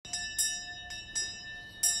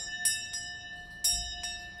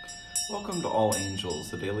Welcome to All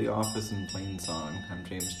Angels, the daily office in plain song. I'm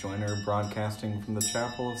James Joyner, broadcasting from the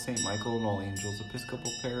Chapel of St. Michael and All Angels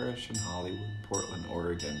Episcopal Parish in Hollywood, Portland,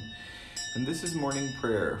 Oregon. And this is morning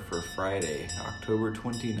prayer for Friday, October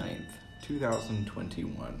 29th,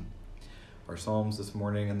 2021. Our psalms this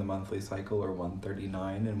morning in the monthly cycle are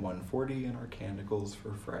 139 and 140, and our canticles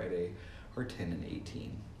for Friday are 10 and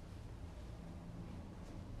 18.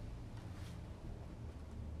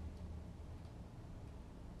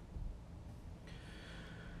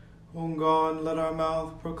 O God, let our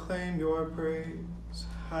mouth proclaim your praise,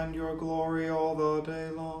 and your glory all the day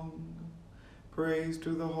long. Praise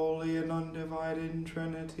to the holy and undivided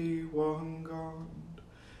Trinity, one God,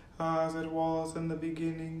 as it was in the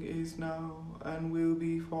beginning, is now, and will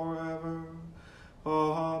be forever.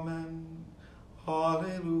 Amen.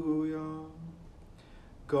 Hallelujah.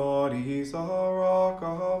 God is the rock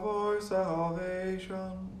of our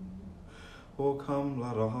salvation. O come,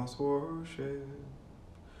 let us worship.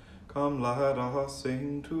 Come, let us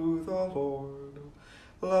sing to the Lord.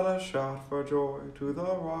 Let us shout for joy to the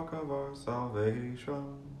rock of our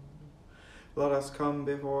salvation. Let us come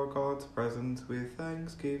before God's presence with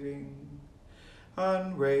thanksgiving,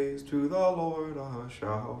 and raise to the Lord a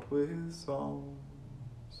shout with songs.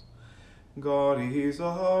 God is a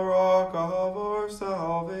rock of our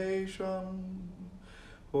salvation.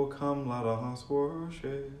 Oh, come, let us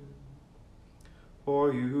worship.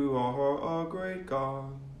 For you are a great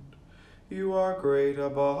God. You are great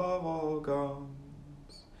above all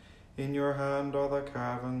gods. In your hand are the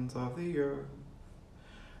caverns of the earth,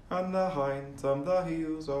 and the heights of the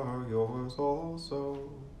hills are yours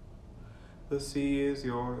also. The sea is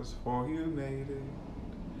yours, for you made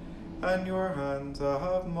it, and your hands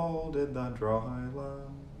have molded the dry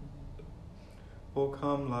land. Oh,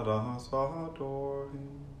 come, let us adore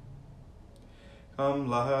him. Come,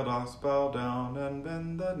 let us bow down and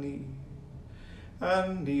bend the knee,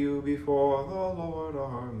 and kneel before the Lord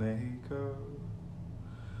our Maker.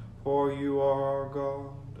 For you are our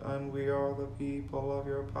God, and we are the people of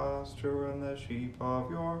your pasture and the sheep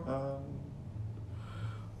of your hand.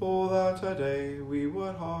 Oh, that today we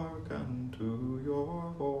would hearken to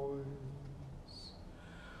your voice.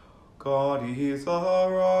 God is the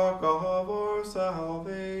rock of our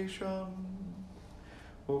salvation.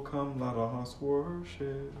 Oh, come, let us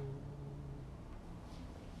worship.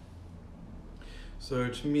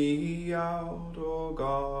 Search me out, O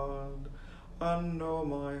God, and know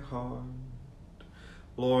my heart.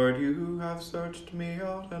 Lord, you have searched me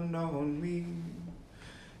out and known me.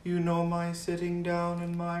 You know my sitting down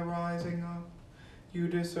and my rising up. You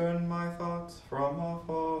discern my thoughts from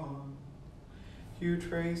afar. You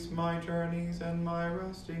trace my journeys and my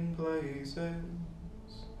resting places,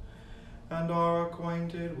 and are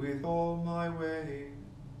acquainted with all my ways.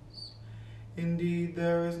 Indeed,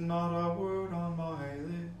 there is not a word on my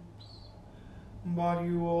lips, but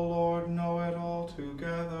you, O Lord, know it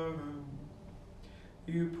altogether.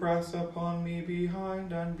 You press upon me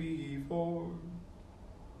behind and before,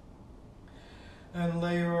 and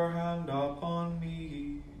lay your hand upon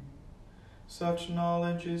me. Such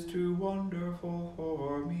knowledge is too wonderful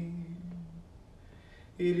for me.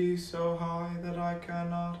 It is so high that I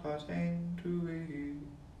cannot attain to it.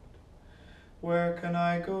 Where can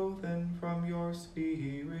I go then from your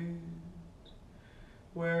spirit?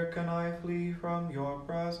 Where can I flee from your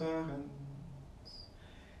presence?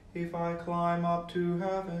 If I climb up to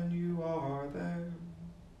heaven, you are there.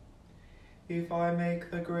 If I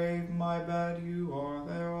make the grave my bed, you are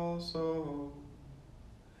there also.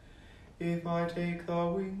 If I take the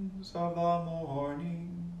wings of the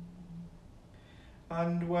morning,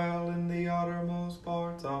 and dwell in the uttermost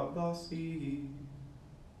parts of the sea,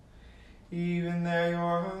 even there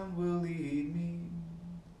your hand will lead me,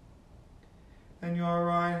 and your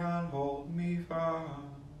right hand hold me fast.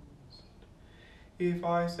 If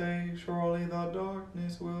I say, surely the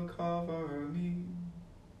darkness will cover me,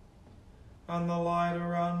 and the light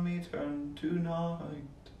around me turn to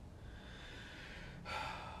night.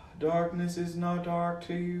 Darkness is not dark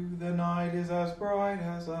to you, the night is as bright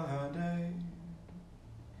as a day.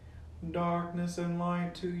 Darkness and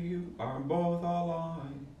light to you are both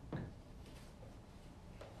alike.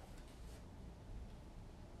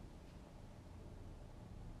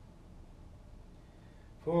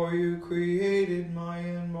 For you created my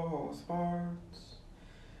inmost parts.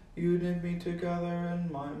 You knit me together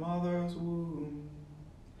in my mother's womb.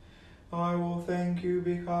 I will thank you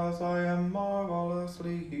because I am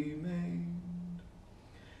marvelously made.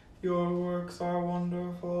 Your works are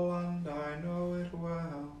wonderful, and I know it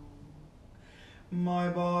well. My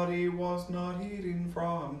body was not hidden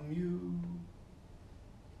from you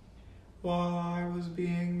while I was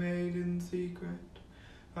being made in secret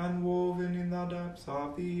and woven in the depths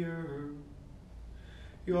of the earth.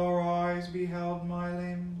 Your eyes beheld my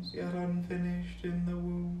limbs, yet unfinished in the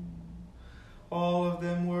womb. All of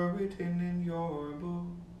them were written in your book.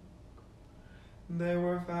 They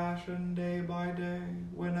were fashioned day by day,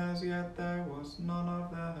 when as yet there was none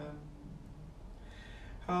of them.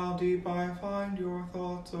 How deep I find your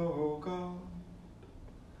thoughts, O God!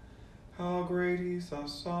 How great is the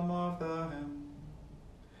sum of them!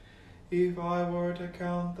 If I were to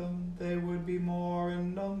count them, they would be more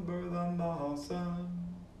in number than the sand.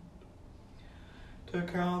 To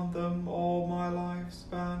count them, all my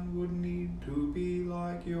lifespan would need to be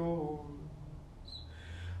like yours.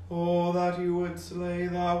 Oh, that you would slay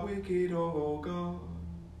the wicked, O God.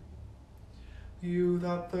 You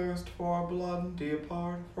that thirst for blood,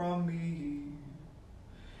 depart from me.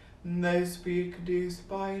 They speak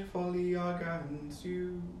despitefully against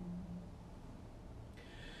you.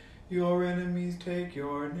 Your enemies take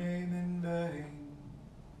your name in vain.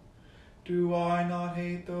 Do I not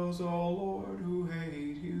hate those, O Lord, who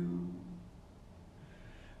hate you?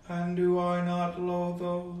 And do I not loathe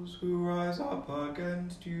those who rise up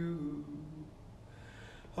against you?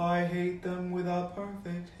 I hate them with a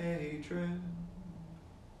perfect hatred.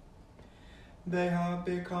 They have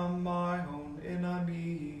become my own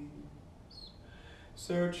enemies.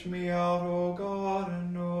 Search me out, O God,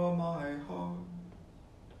 and know my heart.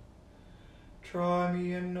 Try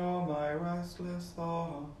me and know my restless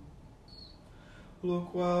thoughts.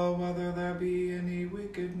 Look well whether there be any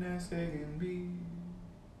wickedness in me,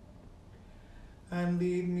 and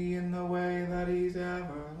lead me in the way that is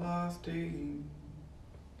everlasting.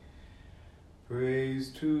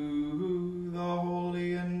 Praise to the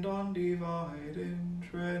Holy and Undivided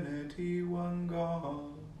Trinity, one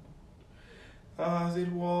God, as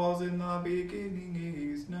it was in the beginning,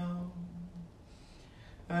 is now,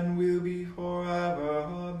 and will be forever.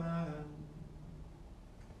 Amen.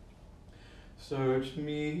 Search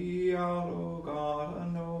me out, O God,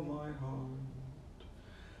 and know my heart,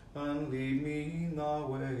 and lead me in the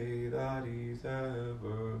way that is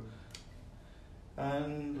ever,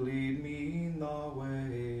 and lead me in the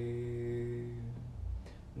way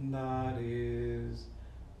that is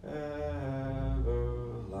everlasting,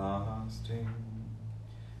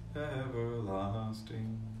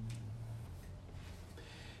 everlasting.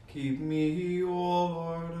 Keep me, O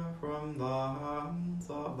Lord, from the hands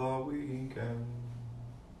of the wicked.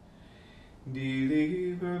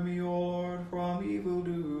 Deliver me, O Lord, from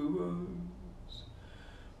evildoers.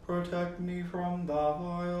 Protect me from the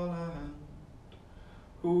violent,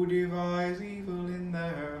 who devise evil in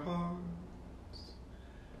their hearts,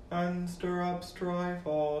 and stir up strife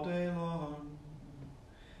all day long.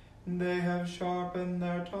 They have sharpened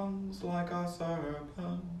their tongues like a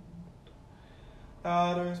serpent.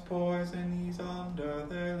 Adder's poison is under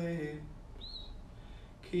their lips.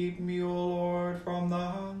 Keep me, O Lord, from the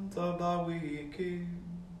hands of the wicked.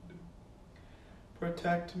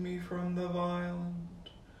 Protect me from the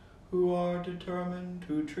violent, who are determined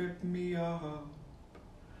to trip me up.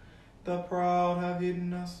 The proud have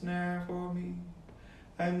hidden a snare for me,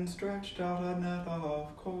 and stretched out a net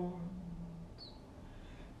of cords.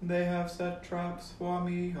 They have set traps for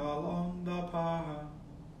me along the path.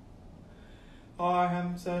 I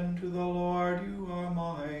am said to the Lord, you are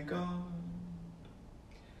my God.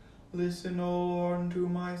 Listen, O Lord, to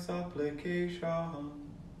my supplication.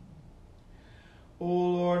 O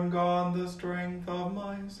Lord God, the strength of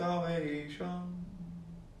my salvation.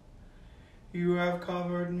 You have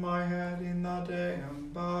covered my head in the day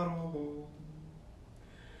of battle.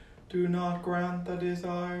 Do not grant the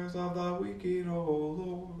desires of the wicked, O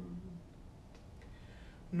Lord,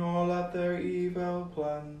 nor let their evil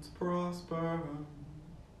plans prosper.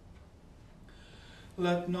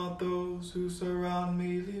 Let not those who surround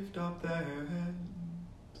me lift up their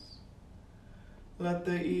heads. Let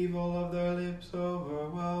the evil of their lips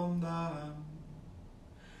overwhelm them.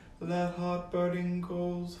 Let hot burning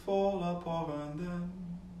coals fall upon them.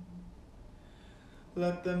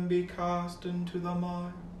 Let them be cast into the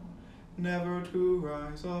mire, never to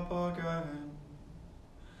rise up again.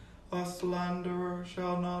 A slanderer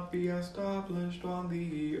shall not be established on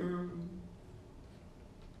the earth,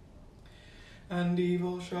 and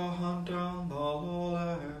evil shall hunt down the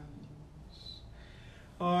lawless.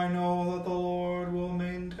 I know that the Lord will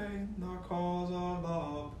maintain the cause of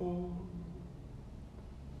the poor,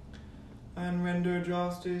 and render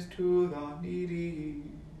justice to the needy.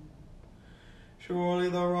 Surely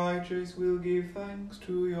the righteous will give thanks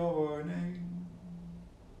to your name,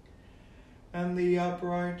 and the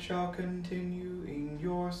upright shall continue in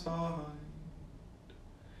your sight.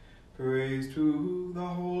 Praise to the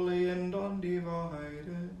holy and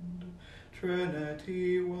undivided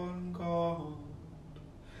Trinity, one God,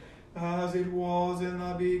 as it was in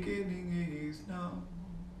the beginning, is now,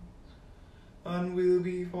 and will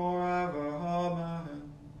be forever.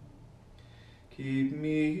 Amen. Keep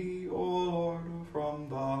me, O Lord, from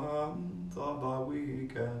the hands of the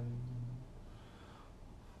wicked,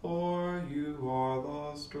 for you are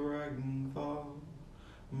the strength of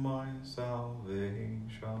my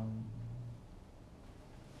salvation.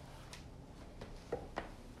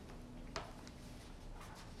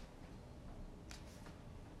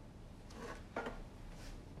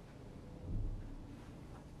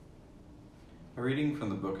 A reading from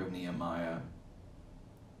the book of Nehemiah.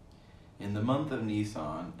 In the month of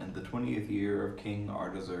Nisan, in the 20th year of King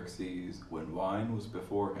Artaxerxes, when wine was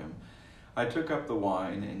before him, I took up the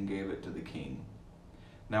wine and gave it to the king.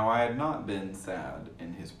 Now I had not been sad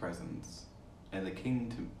in his presence. And the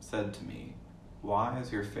king said to me, "Why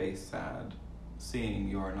is your face sad, seeing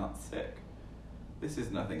you are not sick? This is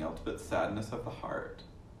nothing else but sadness of the heart."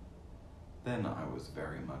 Then I was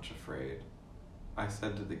very much afraid. I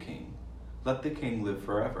said to the king, "Let the king live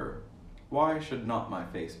forever. Why should not my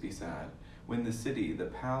face be sad, when the city, the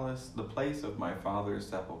palace, the place of my father's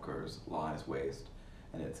sepulchres lies waste,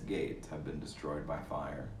 and its gates have been destroyed by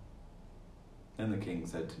fire?" Then the king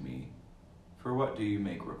said to me, "For what do you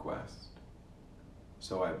make request?"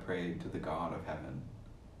 So I prayed to the God of heaven.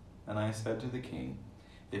 And I said to the king,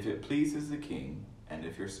 "If it pleases the king, and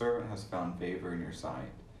if your servant has found favor in your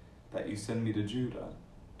sight, that you send me to Judah,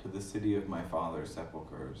 to the city of my father's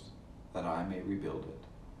sepulchres, that I may rebuild it."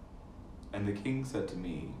 And the king said to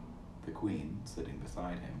me, the queen sitting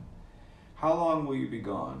beside him, "How long will you be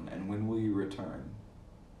gone, and when will you return?"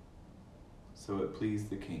 So it pleased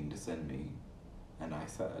the king to send me, and I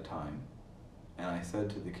set a time. And I said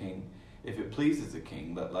to the king, "If it pleases the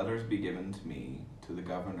king, let letters be given to me, to the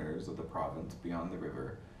governors of the province beyond the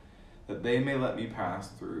river, that they may let me pass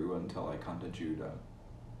through until I come to Judah,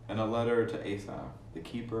 and a letter to Asaph, the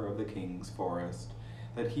keeper of the king's forest,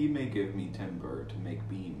 that he may give me timber to make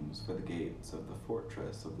beams for the gates of the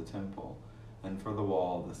fortress of the temple, and for the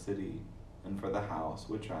wall of the city, and for the house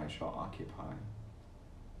which I shall occupy."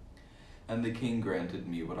 And the king granted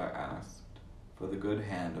me what I asked, for the good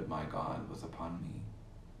hand of my God was upon me.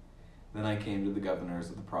 Then I came to the governors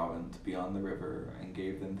of the province beyond the river, and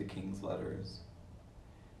gave them the king's letters.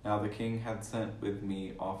 Now the king had sent with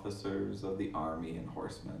me officers of the army and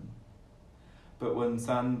horsemen. But when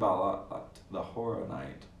Sanballat the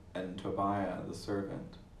Horonite and Tobiah the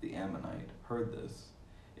servant, the Ammonite, heard this,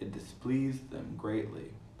 it displeased them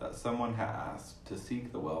greatly that someone had asked to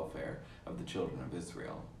seek the welfare of the children of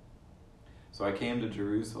Israel. So I came to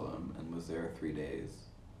Jerusalem and was there 3 days.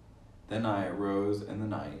 Then I arose in the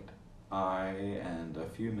night, I and a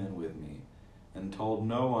few men with me, and told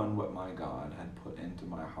no one what my God had put into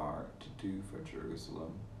my heart to do for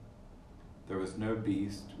Jerusalem. There was no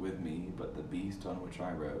beast with me but the beast on which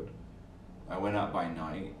I rode. I went out by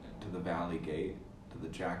night to the valley gate, to the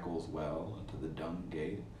jackal's well, and to the dung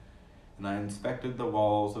gate, and I inspected the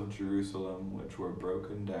walls of Jerusalem which were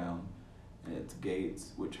broken down, and its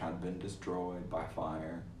gates which had been destroyed by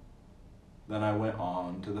fire. Then I went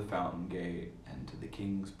on to the fountain gate and to the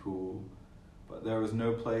king's pool, but there was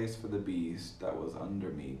no place for the beast that was under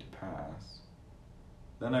me to pass.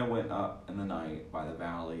 Then I went up in the night by the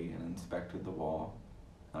valley and inspected the wall,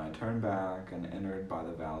 and I turned back and entered by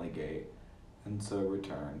the valley gate, and so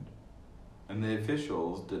returned. And the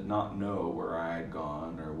officials did not know where I had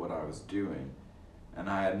gone or what I was doing, and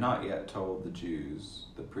I had not yet told the Jews,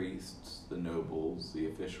 the priests, the nobles, the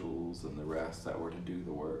officials, and the rest that were to do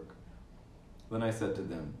the work. Then I said to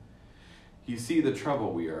them, "You see the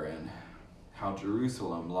trouble we are in, how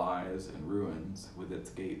Jerusalem lies in ruins with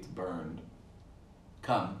its gates burned.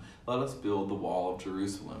 Come, let us build the wall of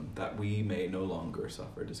Jerusalem, that we may no longer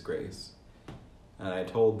suffer disgrace." And I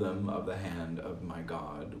told them of the hand of my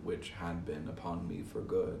God, which had been upon me for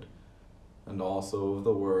good, and also of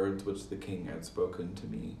the words which the king had spoken to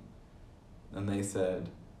me. And they said,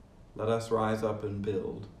 "Let us rise up and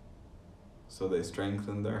build." So they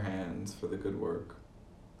strengthened their hands for the good work.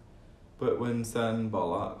 But when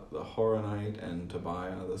Sanballat the Horonite and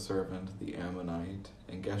Tobiah the servant, the Ammonite,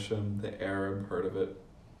 and Geshem the Arab heard of it,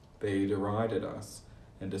 they derided us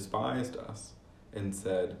and despised us, and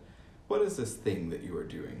said, "What is this thing that you are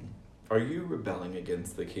doing? Are you rebelling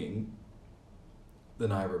against the king?"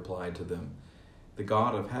 Then I replied to them, "The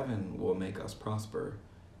God of heaven will make us prosper,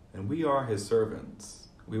 and we are his servants.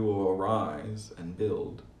 We will arise and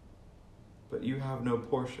build. But you have no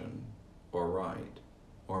portion or right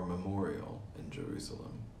or memorial in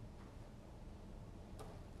Jerusalem."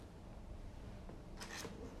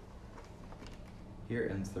 Here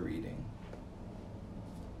ends the reading.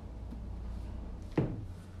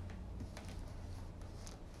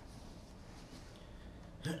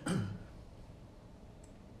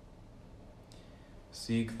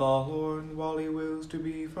 Seek the Lord while he wills to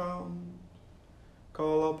be found.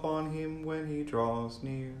 Call upon him when he draws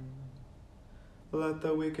near. Let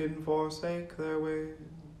the wicked forsake their ways,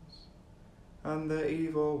 and the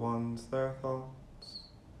evil ones their thoughts.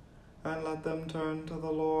 And let them turn to the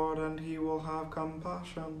Lord, and he will have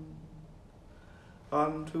compassion.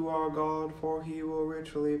 Unto our God, for he will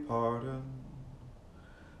richly pardon.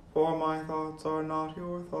 For my thoughts are not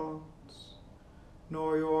your thoughts,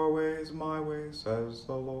 nor your ways my ways, says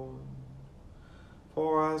the Lord.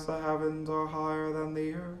 For as the heavens are higher than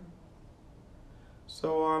the earth,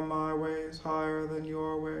 so are my ways higher than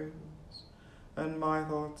your ways, and my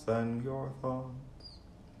thoughts than your thoughts.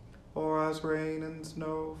 For as rain and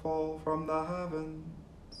snow fall from the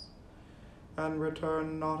heavens, and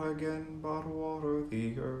return not again, but water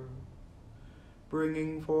the earth,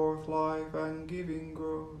 bringing forth life and giving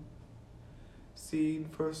growth, seed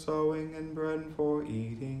for sowing and bread for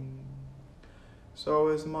eating, so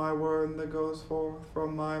is my word that goes forth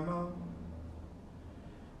from my mouth.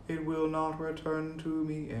 It will not return to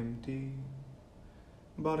me empty,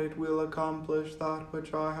 but it will accomplish that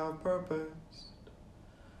which I have purposed,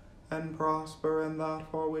 and prosper in that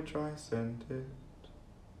for which I sent it.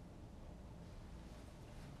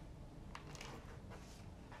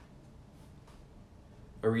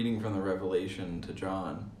 A reading from the Revelation to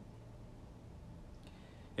John.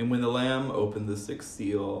 And when the Lamb opened the sixth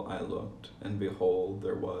seal, I looked, and behold,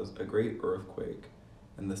 there was a great earthquake,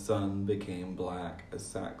 and the sun became black as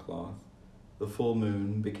sackcloth. The full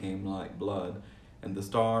moon became like blood, and the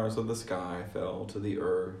stars of the sky fell to the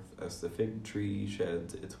earth as the fig tree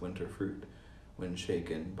sheds its winter fruit when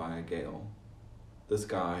shaken by a gale. The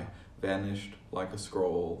sky vanished like a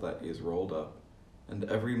scroll that is rolled up, and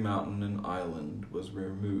every mountain and island was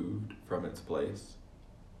removed from its place.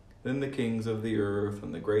 Then the kings of the earth,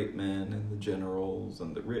 and the great men, and the generals,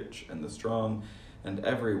 and the rich, and the strong, and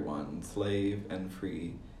everyone, slave and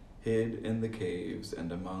free, hid in the caves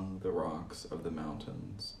and among the rocks of the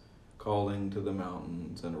mountains, calling to the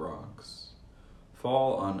mountains and rocks,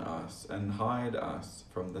 fall on us, and hide us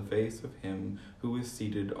from the face of him who is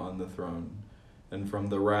seated on the throne, and from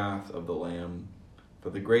the wrath of the Lamb.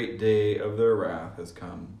 For the great day of their wrath has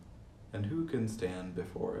come, and who can stand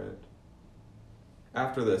before it?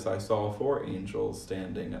 After this I saw 4 angels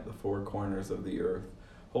standing at the 4 corners of the earth,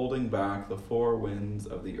 holding back the 4 winds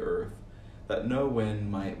of the earth, that no wind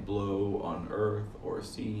might blow on earth or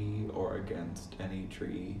sea or against any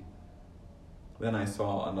tree. Then I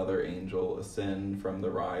saw another angel ascend from the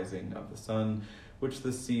rising of the sun, which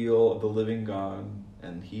the seal of the living God,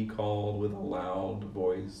 and he called with a loud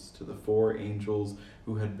voice to the 4 angels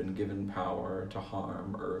who had been given power to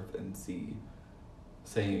harm earth and sea,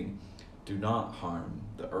 saying, Do not harm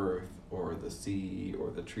the earth or the sea or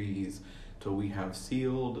the trees, till we have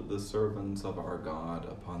sealed the servants of our God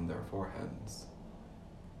upon their foreheads.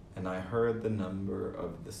 And I heard the number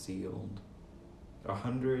of the sealed,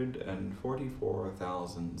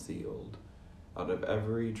 144,000 sealed, out of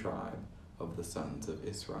every tribe of the sons of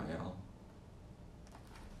Israel.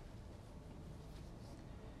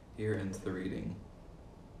 Here ends the reading.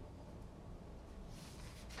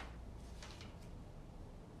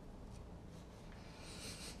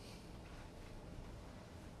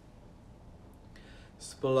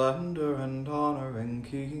 Splendor and honor and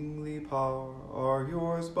kingly power are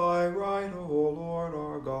yours by right, O Lord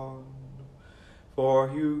our God.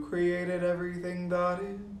 For you created everything that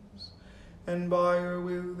is, and by your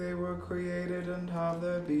will they were created and have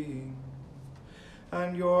their being.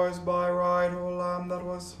 And yours by right, O Lamb that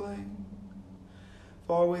was slain.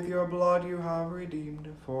 For with your blood you have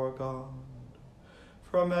redeemed for God,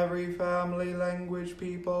 from every family, language,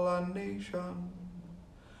 people, and nation,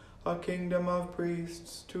 a kingdom of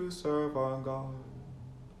priests to serve our God.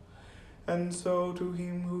 And so to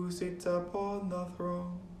him who sits upon the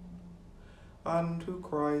throne, and to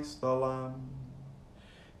Christ the Lamb,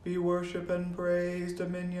 be worship and praise,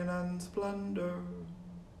 dominion and splendor,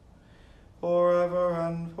 forever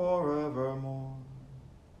and forevermore.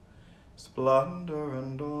 Splendor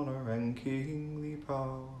and honor and kingly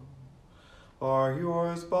power are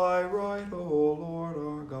yours by right, O Lord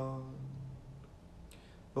our God.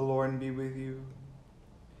 The Lord be with you.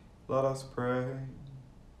 Let us pray.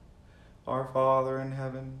 Our Father in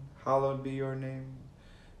heaven, hallowed be your name.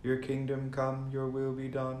 Your kingdom come, your will be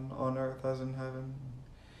done, on earth as in heaven.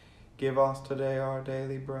 Give us today our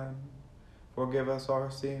daily bread. Forgive us our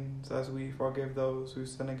sins, as we forgive those who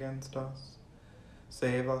sin against us.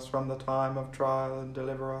 Save us from the time of trial and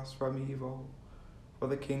deliver us from evil. For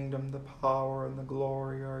the kingdom, the power, and the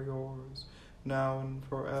glory are yours, now and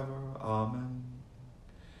forever. Amen.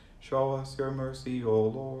 Show us your mercy, O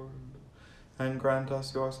Lord, and grant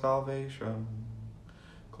us your salvation.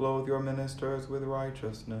 Clothe your ministers with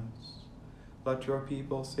righteousness. Let your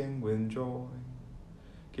people sing with joy.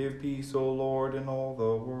 Give peace, O Lord, in all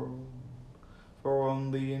the world, for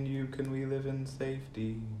only in you can we live in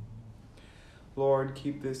safety. Lord,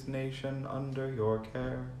 keep this nation under your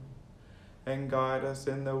care, and guide us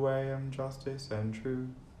in the way of justice and truth.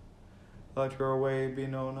 Let your way be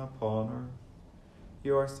known upon earth,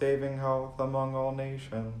 your saving health among all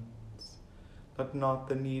nations. Let not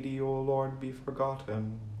the needy, O Lord, be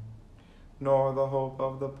forgotten, nor the hope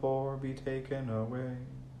of the poor be taken away.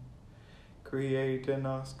 Create in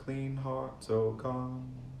us clean hearts, O God,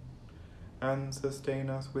 and sustain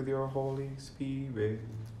us with your Holy Spirit.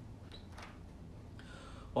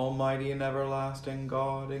 Almighty and everlasting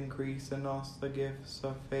God, increase in us the gifts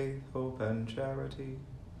of faith, hope, and charity,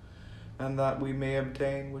 and that we may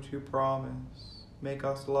obtain what you promise. Make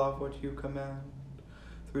us love what you command,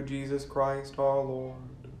 through Jesus Christ our Lord,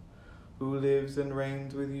 who lives and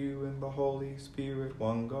reigns with you in the Holy Spirit,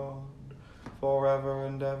 one God, forever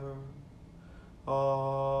and ever.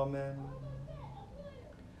 Amen.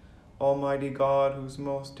 Almighty God, whose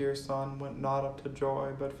most dear Son went not up to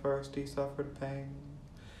joy, but first he suffered pain,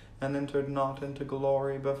 and entered not into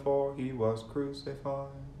glory before he was crucified,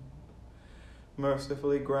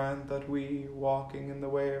 mercifully grant that we, walking in the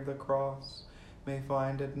way of the cross, may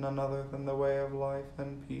find it none other than the way of life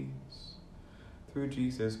and peace. Through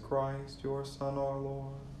Jesus Christ, your Son, our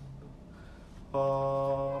Lord.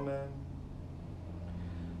 Amen.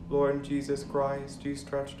 Lord Jesus Christ, you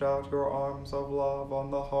stretched out your arms of love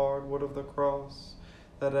on the hard wood of the cross,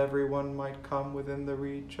 that everyone might come within the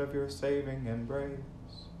reach of your saving embrace.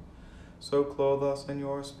 So clothe us in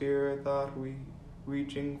your Spirit, that we,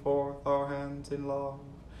 reaching forth our hands in love,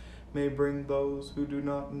 may bring those who do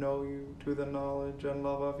not know you to the knowledge and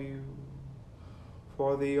love of you,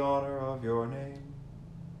 for the honor of your name.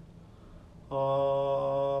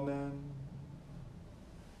 Amen.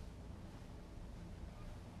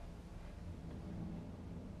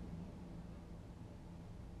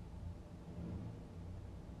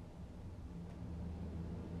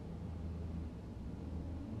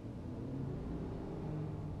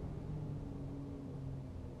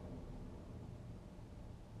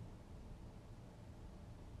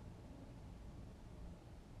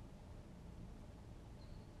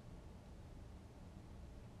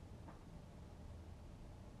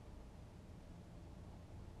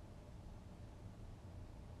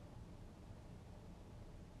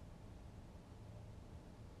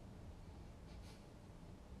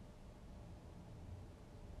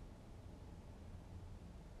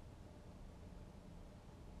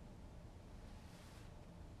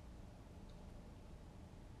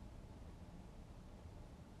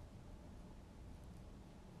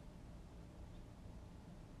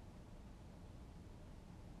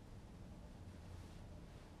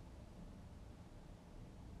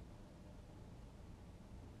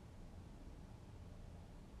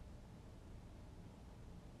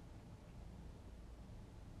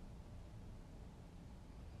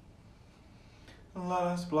 Let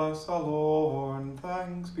us bless the Lord.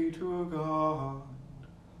 Thanks be to God.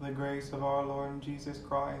 The grace of our Lord Jesus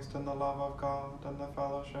Christ, and the love of God, and the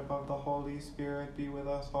fellowship of the Holy Spirit be with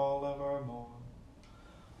us all evermore.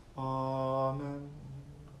 Amen.